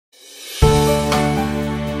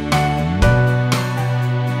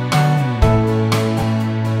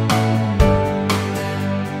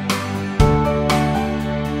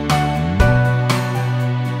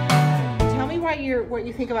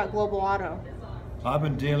think about Global Auto? I've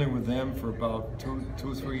been dealing with them for about two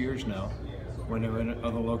or 3 years now when they're in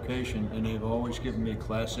another location, and they've always given me a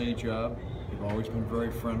Class A job. They've always been very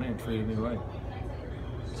friendly and treated me right.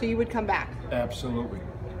 So you would come back? Absolutely.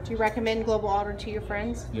 Do you recommend Global Auto to your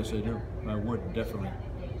friends? Yes, I do. I would, definitely.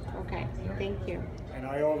 Okay, thank you. And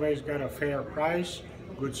I always get a fair price,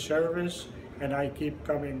 good service, and I keep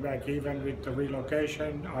coming back even with the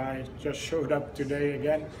relocation. I just showed up today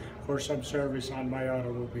again for some service on my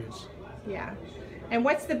automobiles. Yeah. And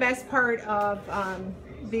what's the best part of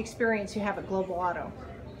the experience you have at Global Auto?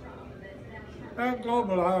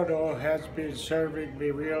 Global Auto has been serving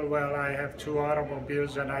me real well. I have 2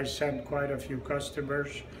 automobiles and I send quite a few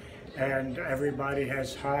customers, and everybody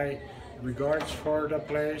has high regards for the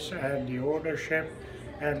place and the ownership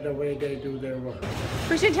and the way they do their work.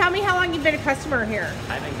 Christian, tell me how long you've been a customer here.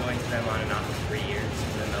 I've been going to them on and off for 3 years,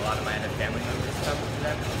 and then a lot of my other family members come to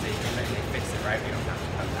them because they fix it right. We don't have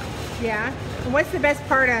to come down. Yeah. And what's the best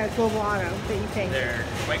part of Global Auto that you think? They're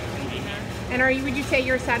quite convenient. And would you say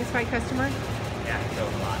you're a satisfied customer? Yeah, I go a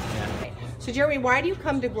lot. Yeah. Okay. So Jeremy, why do you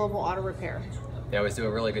come to Global Auto Repair? They always do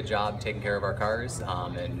a really good job taking care of our cars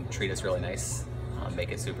and treat us really nice.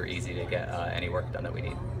 Make it super easy to get any work done that we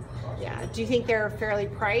need. Yeah. Do you think they're fairly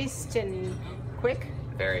priced and quick?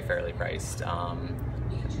 Very fairly priced.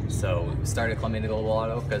 So started coming to Global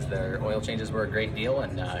Auto because their oil changes were a great deal,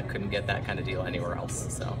 and couldn't get that kind of deal anywhere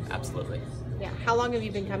else. So absolutely. Yeah. How long have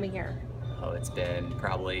you been coming here? Oh, it's been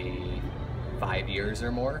probably 5 years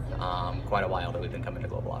or more. Quite a while that we've been coming to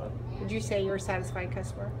Global Auto. Would you say you're a satisfied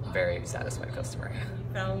customer? Very satisfied customer.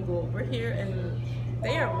 Found good. We're here and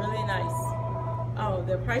they are really nice. Oh,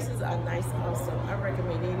 their prices are nice also. I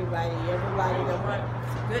recommend everybody that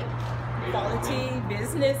wants good quality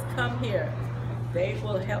business, come here. They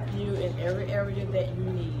will help you in every area that you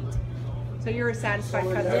need. So you're a satisfied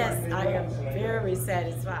customer? Yes, I am very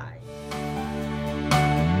satisfied.